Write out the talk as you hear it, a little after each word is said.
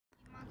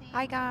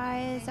Hi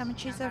guys, I'm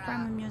Chisa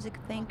from Music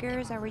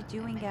Thinkers. How are we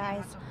doing,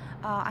 guys?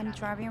 I'm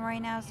driving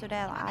right now so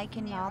that I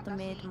cannot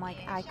make my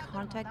eye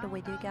contact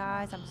with you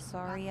guys. I'm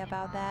sorry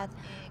about that.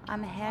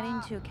 I'm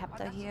heading to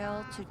Capitol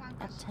Hill to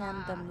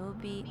attend the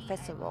movie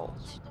festival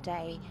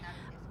today,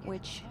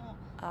 which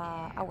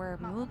our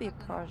movie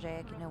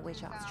project,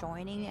 which I was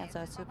joining as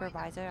a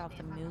supervisor of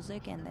the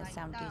music and the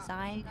sound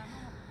design.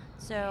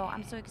 So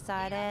I'm so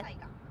excited.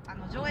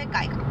 上映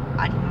会が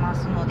ありま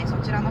すので、そ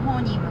ちらの方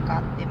に向か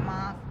って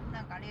ます。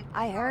なんか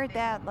I heard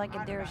that like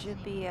there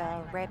should be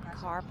a red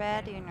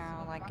carpet,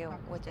 like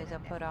which is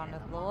put on the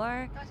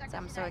floor. So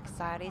I'm so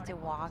excited to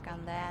walk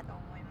on that.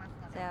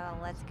 So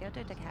let's go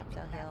to the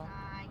Capitol Hill.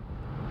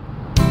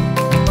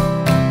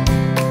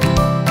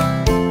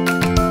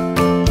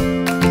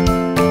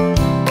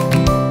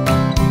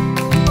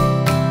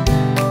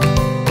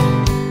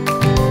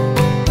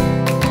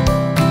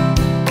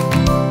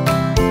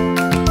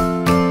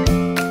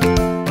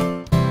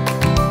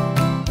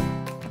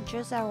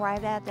 Just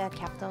arrived at the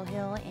Capitol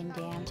Hill in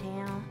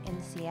downtown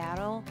in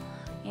Seattle,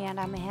 and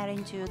I'm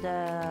heading to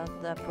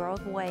the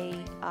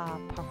Broadway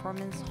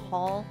performance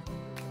hall.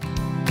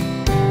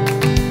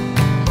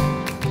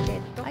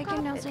 I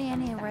cannot see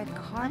any red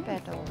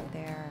carpet over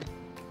there.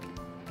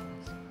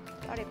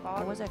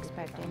 I was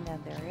expecting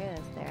that there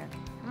is there.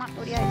 まあ、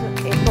とりあえ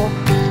ず、でですね、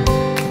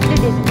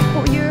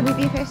こういうムー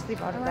ビーフェスティ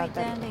バルだっ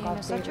たりとかっ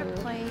ていう、such a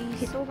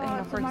place,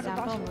 for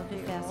example,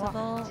 movie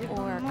festival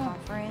or a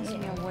conference,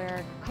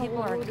 where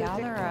people are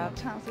gathered up,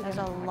 there's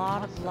a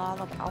lot of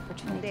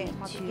opportunity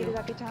to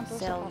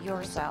sell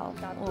yourself,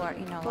 or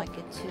like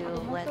to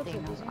let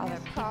other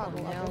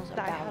people know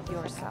about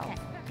yourself.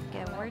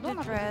 Get where to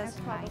dress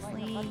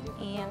nicely,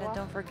 and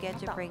don't forget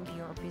to bring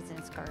your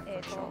business card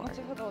for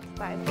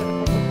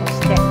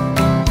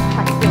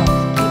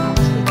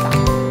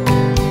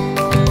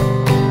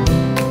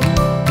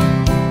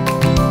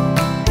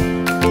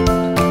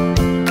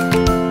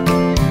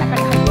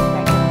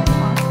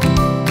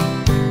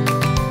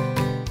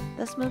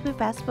movie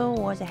festival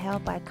was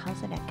held by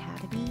Constant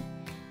Academy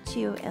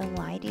to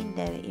enlighten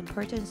the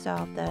importance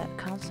of the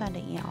constant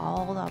in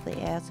all of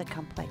its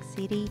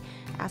complexity,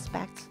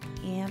 aspects,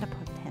 and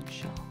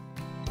potential.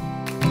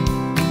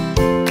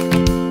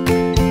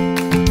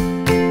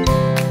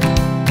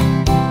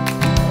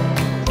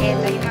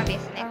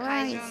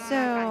 Alright,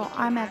 so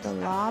I'm at the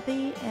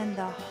lobby in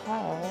the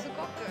hall,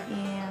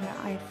 and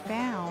I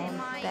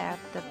found that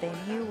the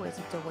venue was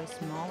way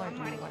smaller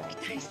than what I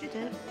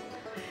expected.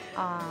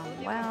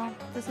 Well,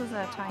 this is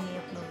a tiny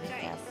movie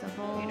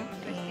festival, and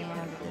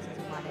this is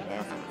what it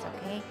is. It's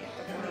okay.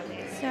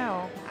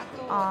 So,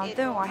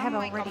 though I have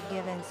already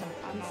given some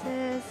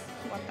pieces,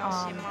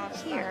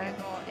 here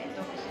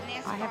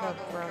I have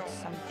brought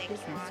some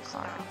business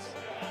cards.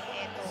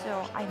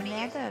 So I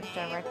met the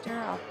director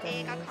of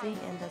the movie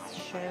in the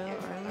show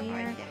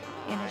earlier,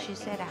 and she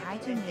said hi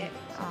to me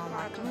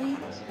luckily.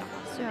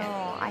 So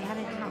I had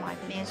it in my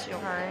business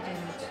card and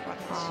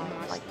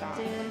like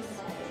this.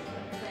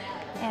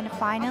 And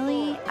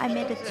finally, I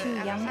met the two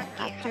young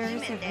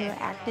actors who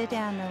acted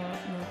on the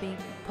movie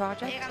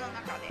project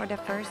for the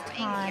first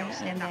time,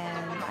 and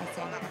then I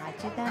said hi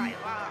to them.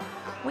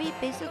 We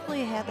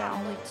basically had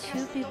only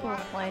two people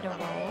play the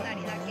role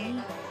in the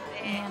movie,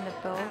 and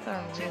both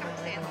are really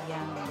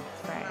young and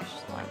fresh,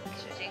 like the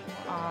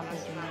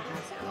junior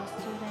high school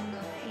student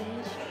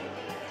age.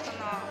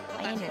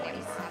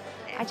 Anyways,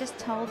 I just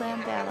told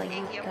them that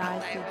you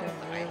guys did a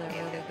really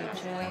good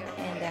job,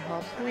 and that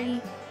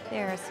hopefully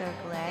they're so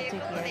glad to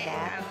hear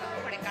that.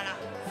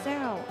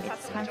 So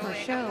it's time for a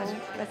show.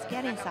 Let's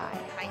get inside.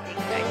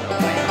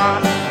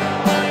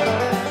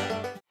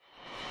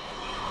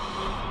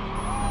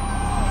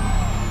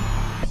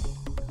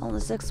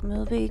 Only 6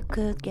 movies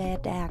could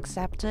get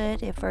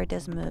accepted for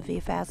this movie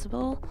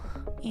festival,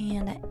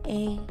 and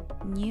a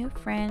new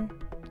friend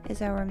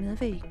is our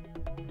movie.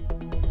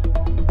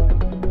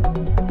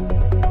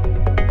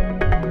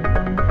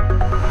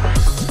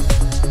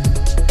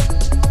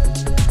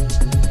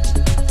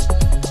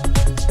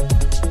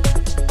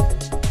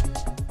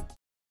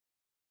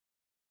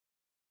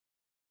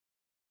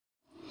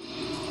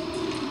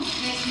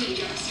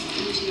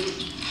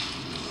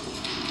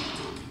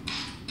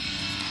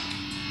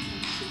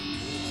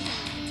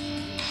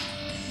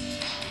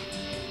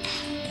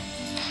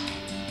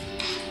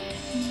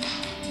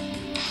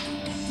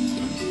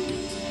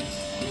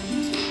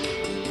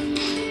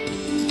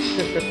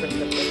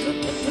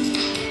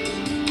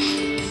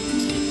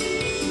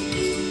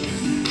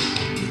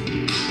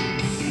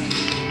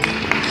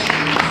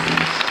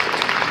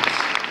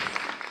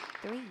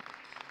 Three,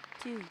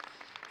 two,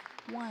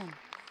 one.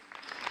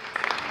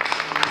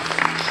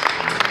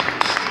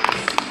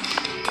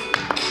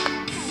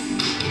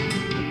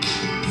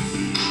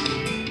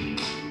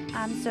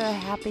 I'm so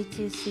happy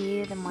to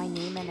see my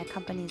name and the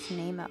company's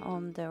name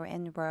on the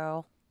end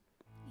row,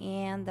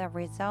 and the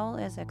result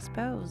is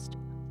exposed.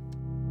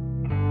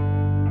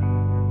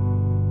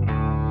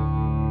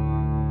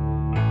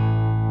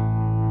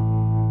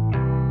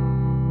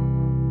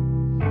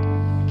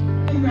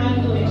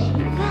 Congratulations.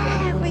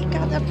 We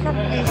got the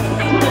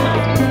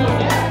prize.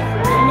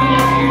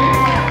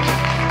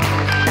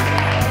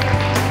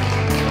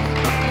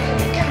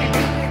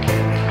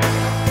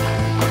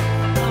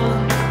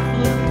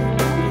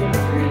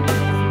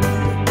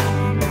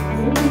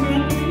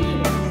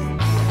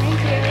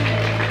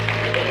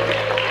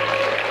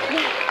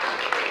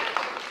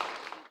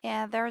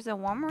 there's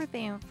one more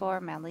thing for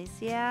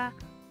Malaysia.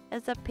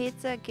 It's a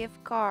pizza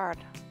gift card.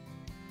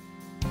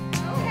 Okay,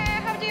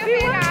 how do you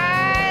feel,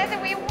 guys?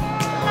 We won!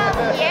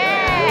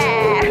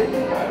 Yeah!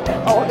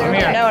 Oh,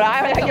 there's a note.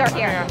 You're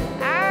here.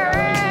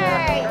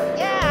 Alright,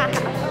 yeah.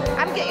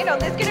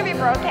 This is going to be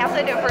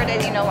broadcasted for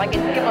the, like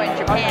people in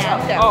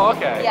Japan. So,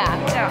 okay.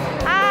 Yeah,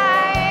 so.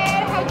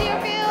 Hi, how do you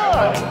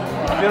feel?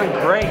 Feeling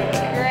great.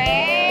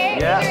 Great?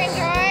 Yes. Did you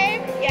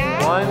enjoy?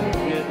 Yeah?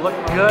 It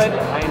looked good.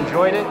 I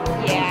enjoyed it.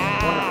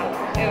 Yeah.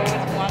 It was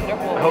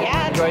wonderful. I hope you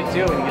enjoyed it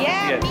too and you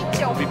get to see it. Me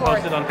too, It'll be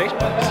posted on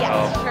Facebook.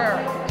 Yeah, sure.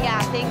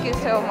 Yeah, thank you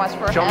so much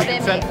for Show Me having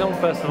Consent me. Film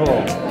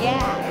Festival.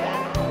 Yeah.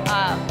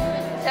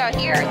 So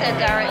here's the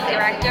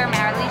director,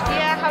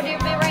 Maralicia. How do you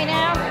feel right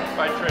now?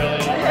 Quite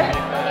really.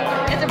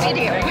 It's a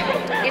video.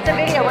 It's a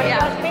video. What do you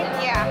ask me?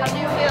 Yeah. How do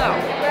you feel?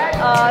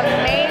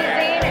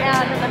 Amazing,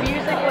 and the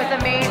music was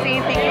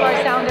amazing. Thank you, our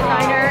sound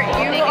designer.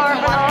 You are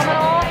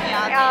phenomenal.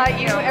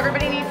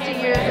 Everybody needs to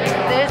use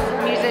this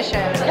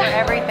musician for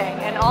everything,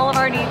 and all of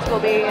our needs will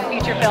be in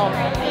feature film.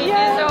 Thank you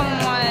so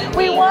much.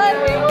 We won.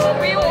 We won.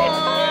 We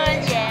won.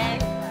 Yeah.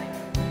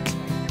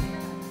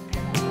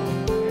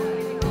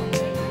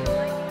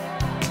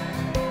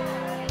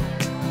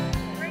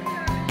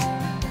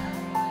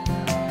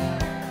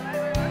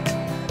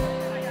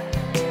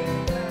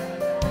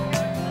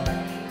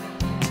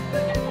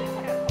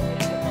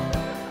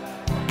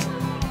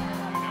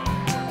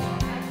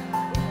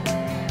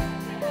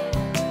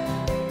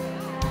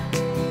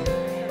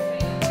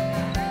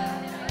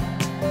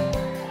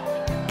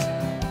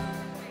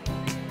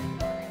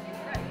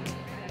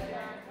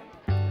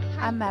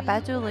 I'm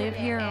about to leave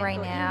here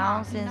right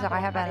now since I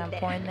have an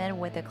appointment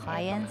with a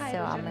client,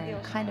 so I'm in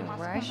kind of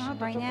rush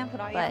right now.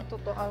 But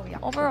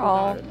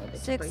overall,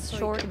 6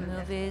 short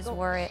movies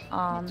were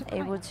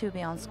able to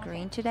be on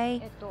screen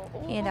today,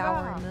 and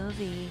our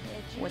movie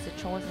was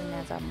chosen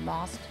as a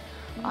most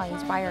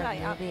inspired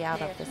movie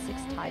out of the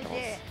 6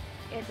 titles.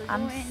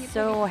 I'm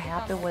so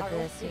happy with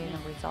this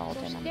result,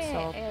 and I'm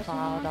so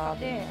proud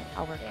of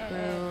our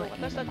crew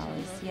in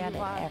Malaysia and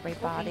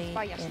everybody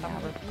in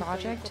our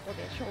project.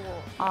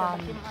 Oh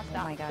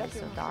my god, it's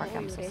so dark,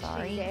 I'm so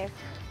sorry.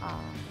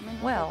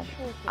 Well,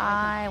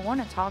 I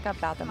want to talk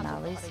about the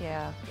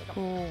Malaysia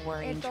who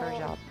were in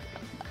charge of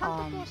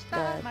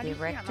the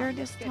director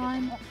this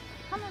time.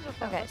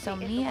 Okay, so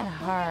me and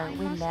her,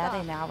 we met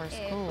in our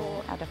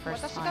school at the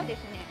first time.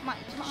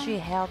 She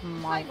helped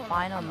my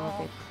final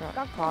movie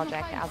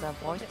project as a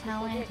voice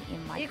talent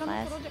in my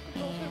class,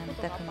 and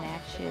the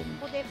connection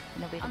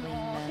between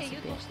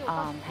us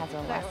has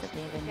lasted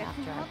even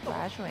after I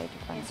graduated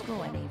from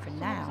school and even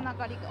now.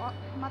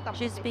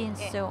 She's been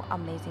so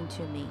amazing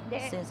to me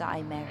since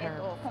I met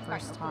her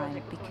first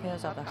time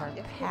because of her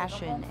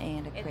passion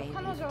and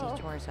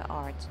creativity towards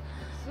art.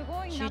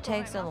 She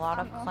takes a lot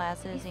of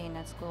classes in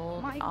a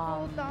school,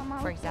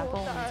 for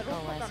example,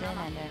 musical lesson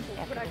and an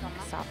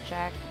academic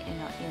subject in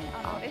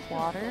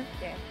water.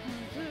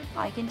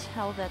 I can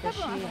tell that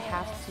she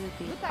has to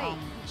be,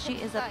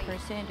 she is a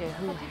person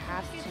who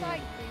has to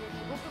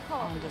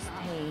on the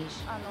stage,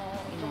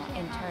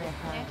 enter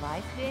her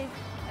life.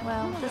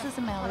 Well, this is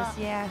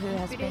Malaysia who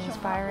has been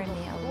inspiring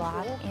me a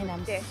lot, and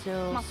I'm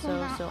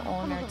so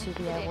honored to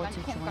be able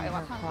to join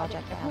her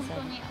project as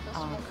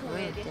a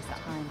crew this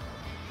time.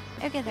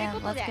 Okay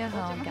then, let's go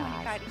home,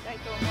 guys.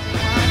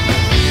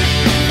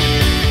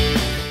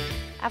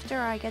 After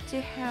I get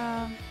to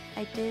home,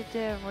 I did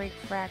the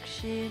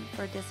reflection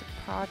for this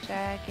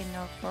project,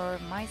 for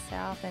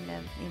myself and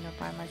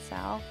by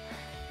myself.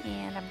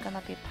 And I'm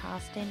gonna be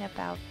posting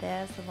about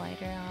this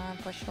later on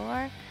for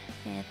sure.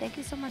 And thank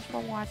you so much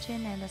for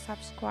watching, and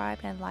subscribe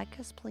and like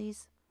us,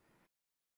 please.